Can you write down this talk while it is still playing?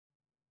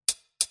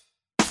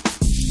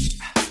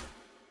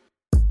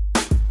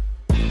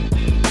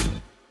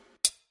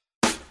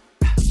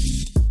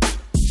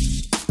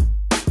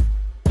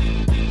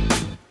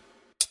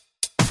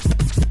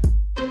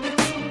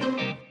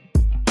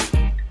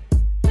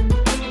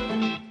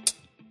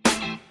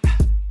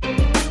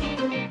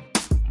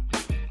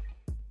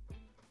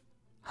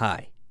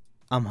Hi,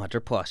 I'm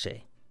Hunter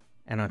Plache,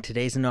 and on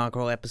today's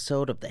inaugural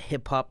episode of the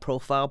Hip Hop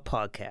Profile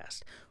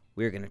Podcast,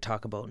 we're going to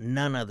talk about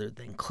none other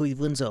than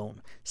Cleveland's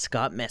own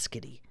Scott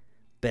Mescudi,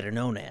 better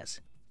known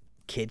as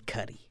Kid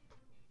Cudi.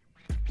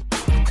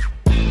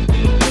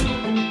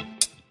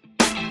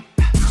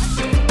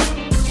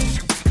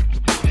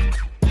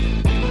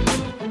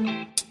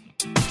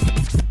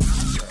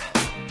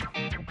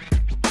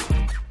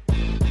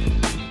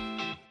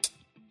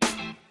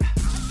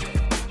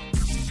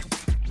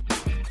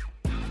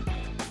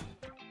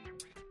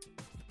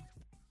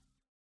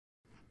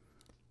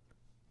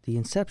 The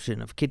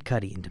inception of Kid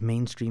Cudi into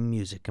mainstream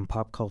music and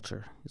pop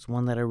culture is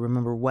one that I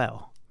remember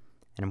well,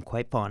 and am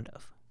quite fond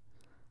of.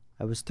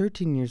 I was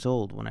 13 years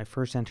old when I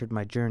first entered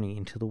my journey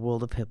into the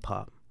world of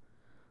hip-hop.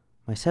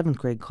 My 7th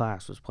grade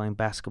class was playing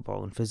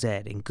basketball in phys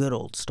ed in good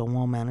old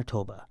Stonewall,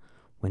 Manitoba,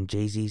 when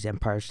Jay-Z's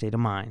Empire State of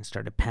Mind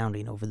started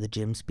pounding over the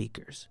gym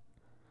speakers.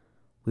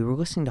 We were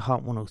listening to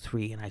Hot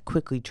 103, and I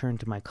quickly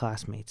turned to my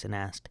classmates and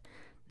asked,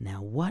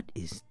 "Now what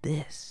is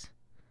this?"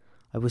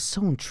 I was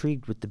so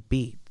intrigued with the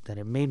beat that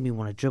it made me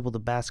want to dribble the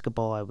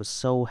basketball I was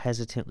so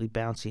hesitantly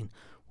bouncing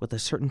with a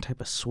certain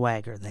type of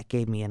swagger that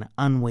gave me an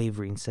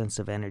unwavering sense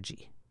of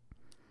energy.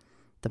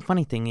 The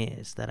funny thing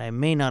is that I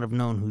may not have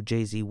known who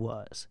Jay-Z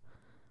was,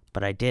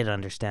 but I did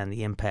understand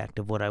the impact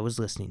of what I was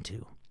listening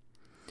to.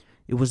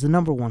 It was the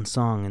number one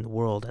song in the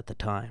world at the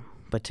time,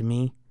 but to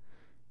me,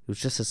 it was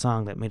just a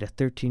song that made a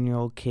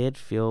 13-year-old kid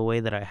feel a way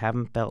that I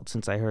haven't felt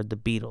since I heard the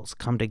Beatles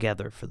come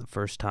together for the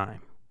first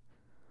time.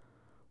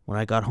 When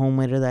I got home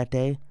later that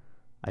day,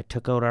 I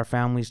took out our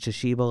family's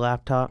Toshiba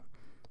laptop,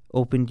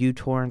 opened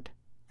uTorrent,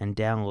 and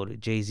downloaded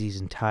Jay-Z's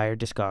entire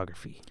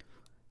discography.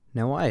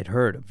 Now, I had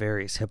heard of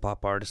various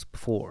hip-hop artists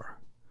before.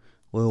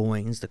 Lil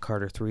Wayne's The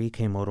Carter 3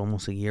 came out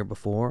almost a year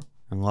before,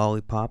 and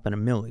Lollipop and A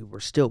Milli were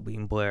still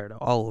being blared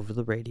all over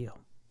the radio.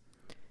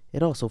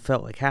 It also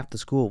felt like half the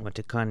school went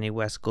to Kanye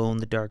West's Glow in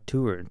the Dark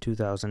tour in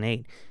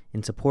 2008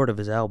 in support of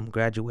his album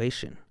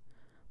Graduation,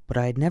 but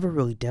I had never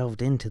really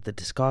delved into the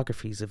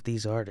discographies of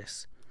these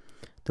artists.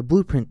 The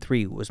Blueprint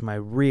 3 was my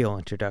real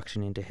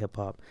introduction into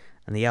hip-hop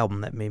and the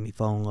album that made me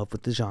fall in love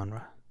with the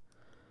genre.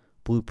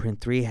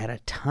 Blueprint 3 had a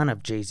ton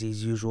of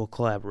Jay-Z's usual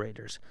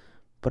collaborators,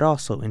 but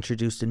also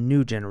introduced a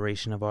new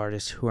generation of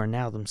artists who are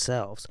now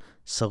themselves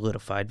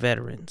solidified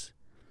veterans.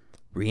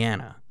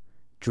 Rihanna,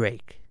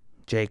 Drake,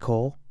 J.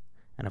 Cole,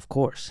 and of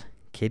course,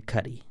 Kid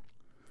Cudi.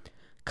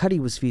 Cudi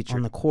was featured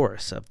on the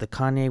chorus of the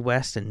Kanye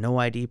West and No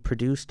ID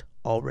produced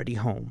Already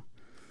Home.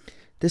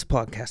 This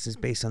podcast is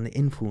based on the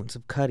influence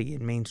of Cudi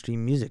in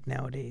mainstream music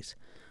nowadays,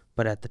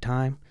 but at the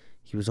time,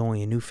 he was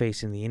only a new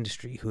face in the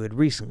industry who had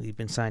recently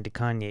been signed to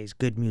Kanye's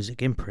Good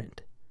Music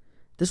imprint.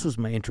 This was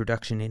my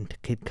introduction into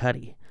Kid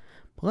Cudi,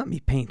 but let me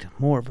paint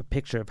more of a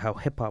picture of how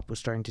hip-hop was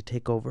starting to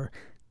take over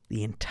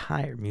the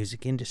entire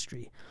music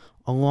industry,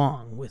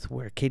 along with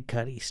where Kid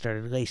Cudi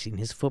started lacing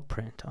his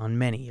footprint on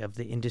many of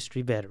the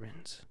industry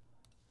veterans.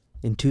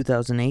 In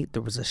 2008,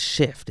 there was a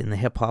shift in the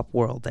hip-hop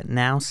world that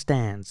now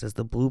stands as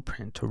the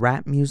blueprint to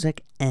rap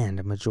music and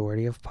a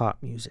majority of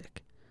pop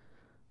music.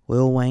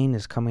 Lil Wayne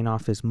is coming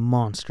off his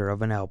monster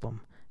of an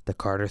album, The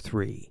Carter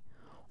 3.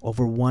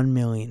 Over 1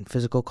 million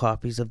physical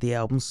copies of the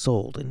album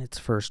sold in its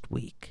first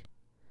week.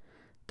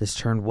 This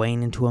turned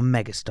Wayne into a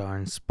megastar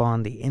and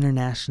spawned the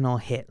international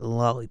hit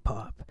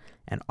Lollipop,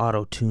 an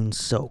auto-tune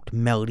soaked,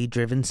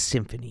 melody-driven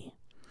symphony.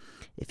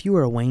 If you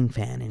were a Wayne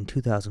fan in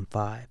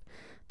 2005,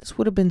 this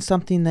would have been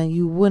something that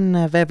you wouldn't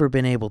have ever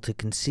been able to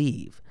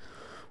conceive.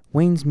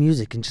 Wayne's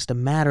music in just a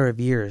matter of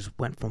years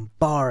went from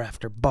bar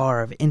after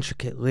bar of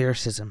intricate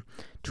lyricism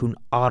to an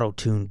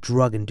auto-tuned,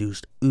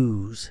 drug-induced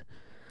ooze.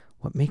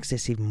 What makes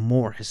this even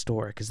more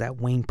historic is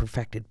that Wayne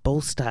perfected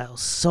both styles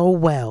so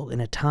well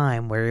in a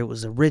time where it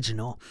was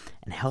original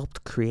and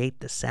helped create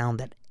the sound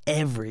that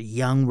every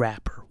young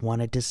rapper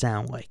wanted to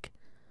sound like.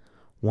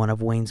 One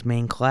of Wayne's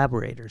main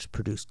collaborators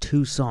produced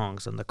 2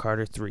 songs on the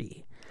Carter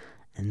 3.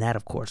 And that,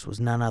 of course, was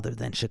none other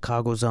than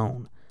Chicago's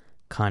own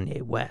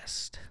Kanye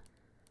West.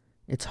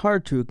 It's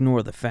hard to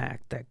ignore the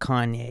fact that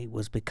Kanye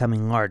was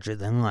becoming larger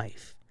than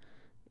life.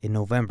 In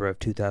November of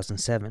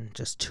 2007,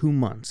 just 2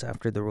 months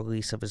after the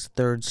release of his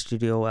 3rd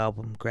studio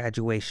album,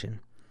 Graduation,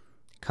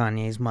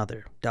 Kanye's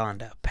mother,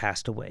 Donda,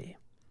 passed away.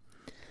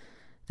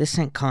 This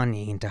sent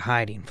Kanye into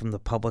hiding from the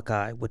public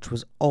eye, which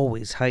was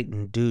always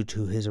heightened due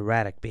to his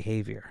erratic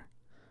behavior.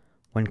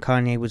 When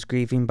Kanye was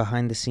grieving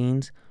behind the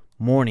scenes,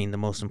 mourning the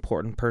most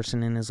important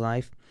person in his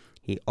life,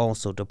 he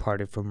also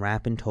departed from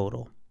rap in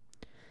total.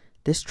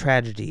 This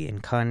tragedy in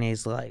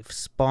Kanye's life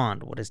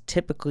spawned what is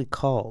typically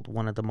called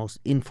one of the most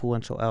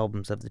influential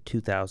albums of the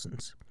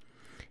 2000s.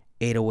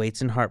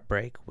 808s and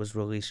Heartbreak was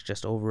released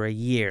just over a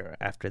year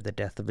after the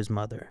death of his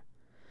mother.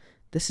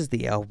 This is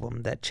the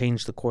album that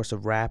changed the course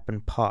of rap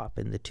and pop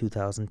in the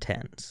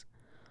 2010s.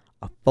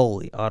 A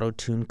fully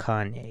auto-tuned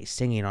Kanye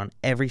singing on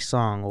every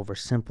song over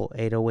simple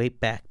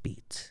 808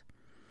 backbeats.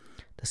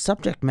 The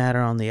subject matter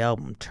on the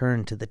album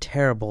turned to the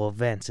terrible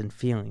events and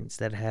feelings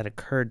that had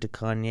occurred to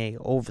Kanye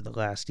over the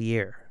last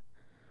year.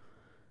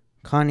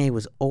 Kanye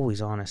was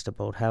always honest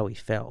about how he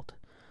felt,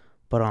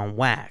 But on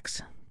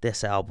wax,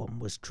 this album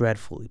was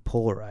dreadfully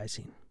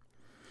polarizing.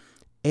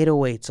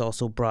 808s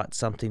also brought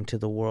something to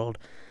the world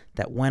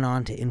that went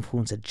on to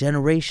influence a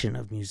generation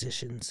of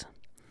musicians.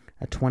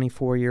 A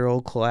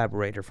 24-year-old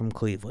collaborator from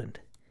Cleveland,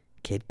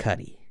 Kid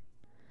Cudi.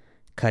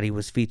 Cudi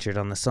was featured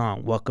on the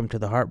song Welcome to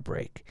the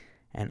Heartbreak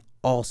and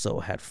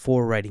also had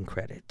 4 writing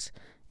credits,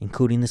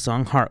 including the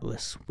song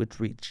Heartless, which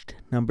reached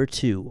number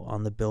 2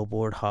 on the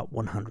Billboard Hot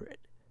 100.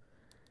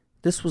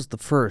 This was the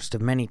first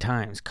of many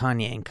times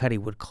Kanye and Cudi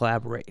would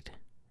collaborate,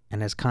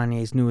 and as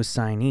Kanye's newest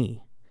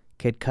signee,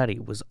 Kid Cudi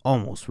was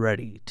almost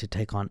ready to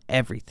take on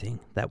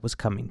everything that was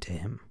coming to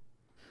him.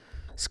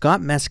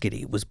 Scott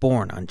Mescudi was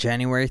born on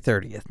January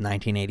 30th,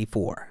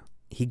 1984.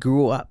 He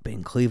grew up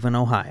in Cleveland,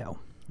 Ohio.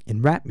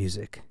 In rap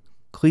music,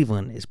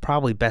 Cleveland is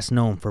probably best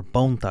known for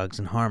Bone Thugs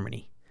and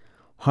Harmony.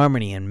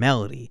 Harmony and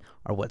melody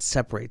are what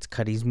separates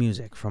Cudi's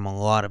music from a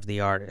lot of the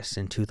artists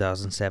in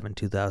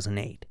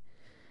 2007-2008.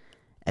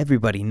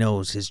 Everybody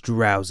knows his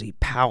drowsy,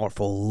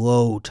 powerful,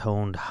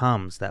 low-toned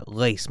hums that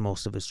lace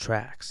most of his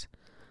tracks.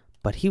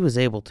 But he was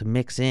able to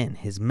mix in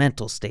his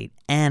mental state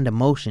and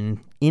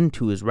emotion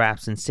into his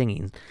raps and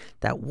singings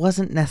that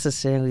wasn't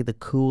necessarily the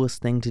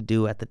coolest thing to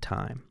do at the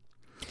time.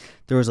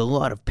 There was a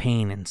lot of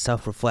pain and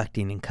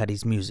self-reflecting in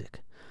Cudi's music.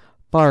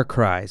 Bar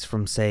cries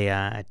from,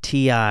 say,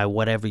 T.I.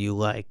 Whatever You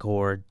Like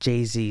or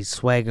Jay-Z's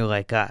Swagger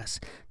Like Us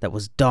that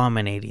was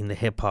dominating the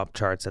hip-hop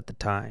charts at the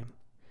time.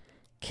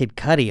 Kid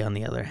Cudi, on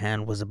the other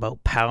hand, was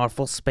about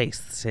powerful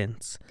space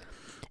synths,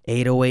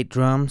 808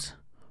 drums,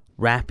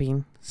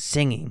 rapping,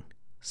 singing,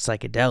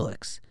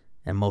 psychedelics,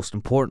 and most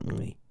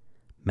importantly,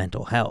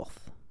 mental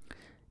health.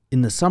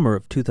 In the summer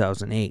of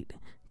 2008,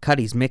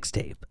 Cudi's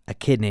mixtape, A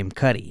Kid Named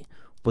Cudi,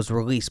 was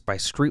released by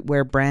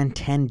streetwear brand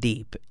 10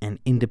 Deep and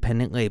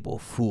independent label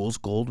Fool's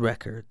Gold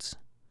Records.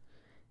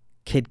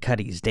 Kid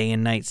Cudi's Day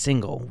and Night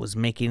single was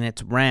making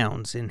its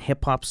rounds in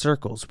hip-hop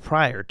circles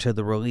prior to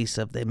the release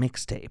of the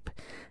mixtape,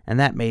 and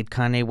that made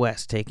Kanye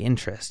West take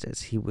interest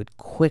as he would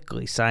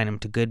quickly sign him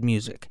to Good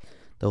Music,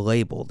 the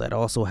label that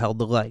also held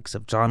the likes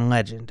of John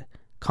Legend,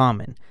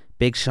 Common,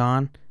 Big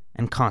Sean,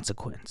 and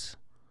Consequence.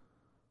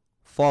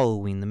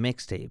 Following the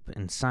mixtape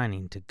and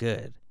signing to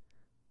Good,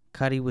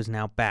 Cudi was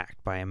now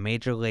backed by a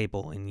major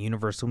label in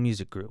Universal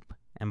Music Group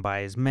and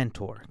by his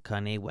mentor,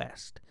 Kanye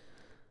West.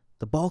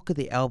 The bulk of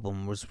the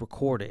album was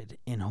recorded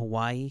in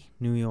Hawaii,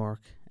 New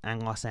York,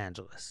 and Los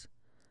Angeles.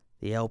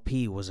 The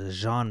LP was a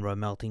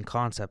genre-melting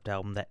concept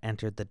album that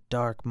entered the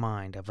dark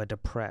mind of a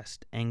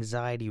depressed,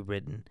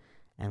 anxiety-ridden,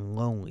 and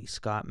lonely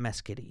Scott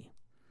Mescudi.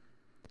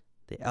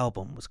 The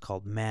album was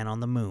called Man on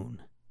the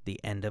Moon,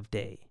 The End of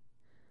Day.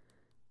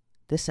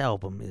 This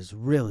album is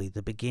really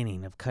the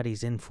beginning of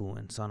Cudi's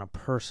influence on a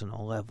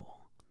personal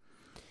level.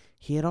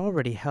 He had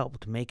already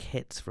helped make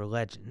hits for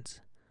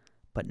legends,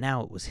 but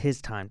now it was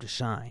his time to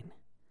shine.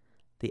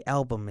 The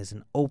album is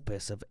an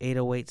opus of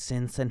 808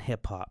 synths and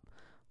hip-hop,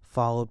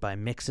 followed by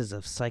mixes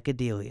of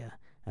psychedelia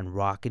and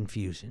rock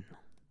infusion.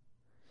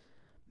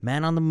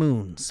 Man on the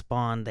Moon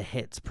spawned the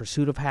hits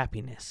Pursuit of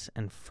Happiness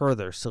and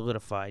further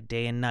solidified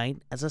Day and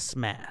Night as a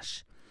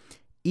smash.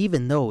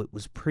 Even though it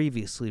was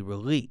previously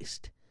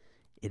released,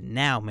 it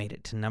now made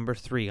it to number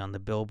 3 on the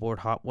Billboard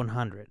Hot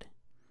 100.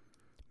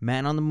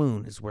 Man on the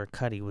Moon is where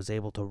Cudi was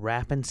able to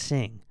rap and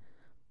sing,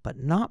 but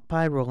not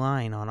by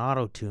relying on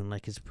auto-tune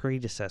like his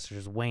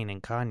predecessors Wayne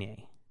and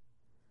Kanye.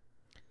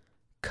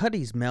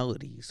 Cudi's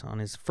melodies on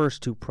his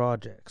first 2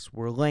 projects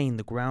were laying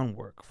the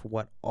groundwork for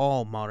what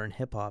all modern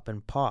hip-hop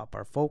and pop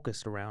are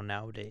focused around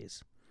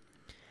nowadays.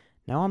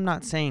 Now, I'm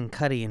not saying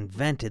Cudi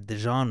invented the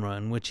genre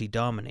in which he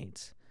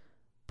dominates,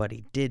 but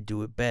he did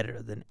do it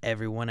better than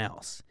everyone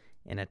else,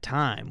 in a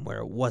time where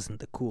it wasn't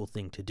the cool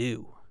thing to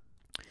do.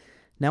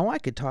 Now, I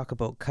could talk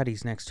about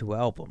Cudi's next 2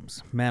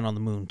 albums, Man on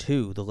the Moon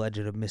 2, The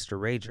Legend of Mr.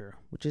 Rager,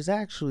 which is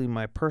actually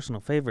my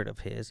personal favorite of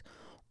his,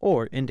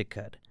 or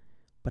Indicud,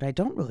 but I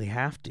don't really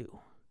have to.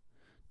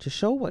 To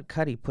show what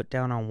Cudi put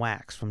down on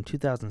wax from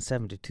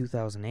 2007 to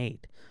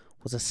 2008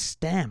 was a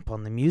stamp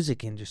on the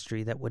music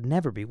industry that would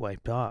never be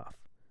wiped off.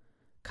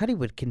 Cudi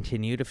would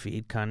continue to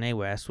feed Kanye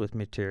West with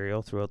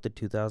material throughout the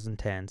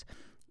 2010s,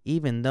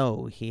 even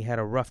though he had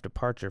a rough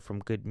departure from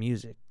Good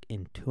Music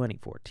in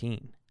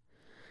 2014.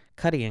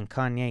 Cudi and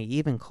Kanye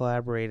even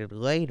collaborated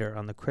later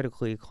on the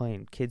critically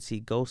acclaimed Kids See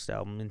Ghost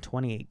album in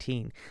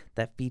 2018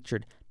 that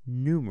featured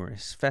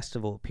numerous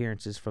festival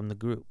appearances from the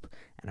group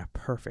and a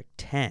perfect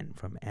 10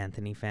 from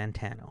Anthony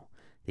Fantano,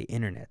 the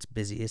internet's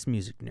busiest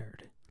music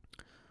nerd.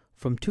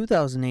 From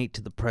 2008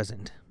 to the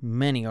present,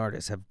 many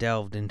artists have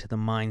delved into the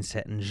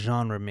mindset and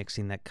genre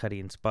mixing that Cudi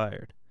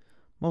inspired.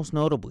 Most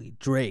notably,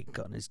 Drake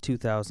on his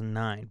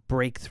 2009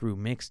 breakthrough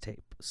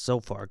mixtape, So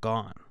Far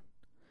Gone.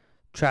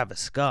 Travis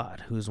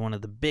Scott, who is one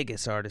of the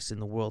biggest artists in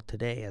the world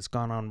today, has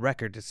gone on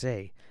record to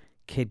say,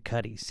 Kid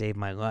Cudi saved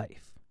my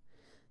life.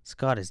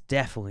 Scott is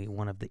definitely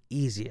one of the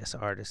easiest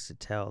artists to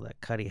tell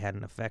that Cudi had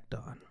an effect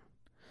on.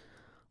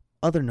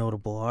 Other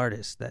notable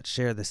artists that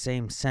share the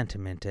same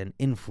sentiment and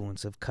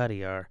influence of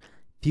Cudi are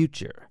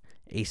Future,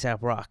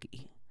 A$AP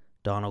Rocky,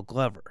 Donald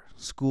Glover,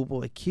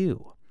 Schoolboy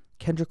Q,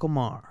 Kendrick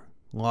Lamar,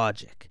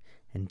 Logic,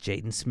 and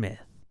Jaden Smith,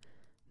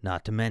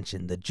 not to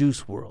mention the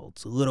Juice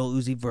WRLDs, Lil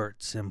Uzi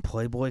Verts, and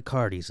Playboy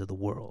Cardis of the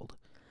world.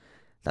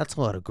 That's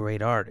a lot of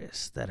great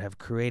artists that have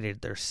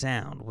created their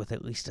sound with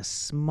at least a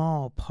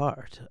small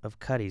part of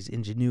Cudi's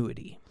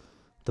ingenuity.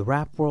 The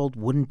rap world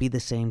wouldn't be the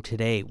same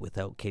today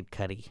without Kid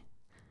Cudi.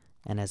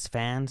 And as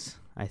fans,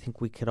 I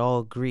think we could all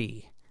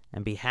agree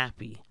and be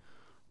happy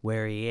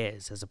where he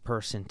is as a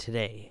person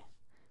today,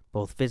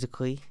 both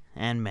physically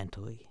and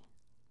mentally.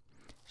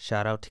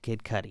 Shout out to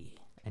Kid Cudi,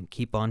 and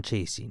keep on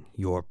chasing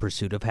your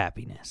pursuit of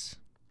happiness.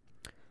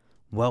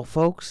 Well,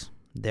 folks,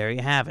 there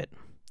you have it.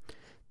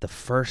 The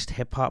first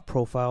Hip Hop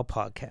Profile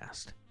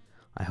podcast.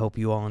 I hope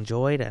you all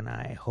enjoyed, and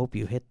I hope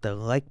you hit the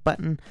like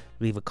button,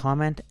 leave a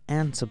comment,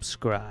 and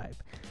subscribe.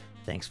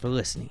 Thanks for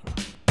listening.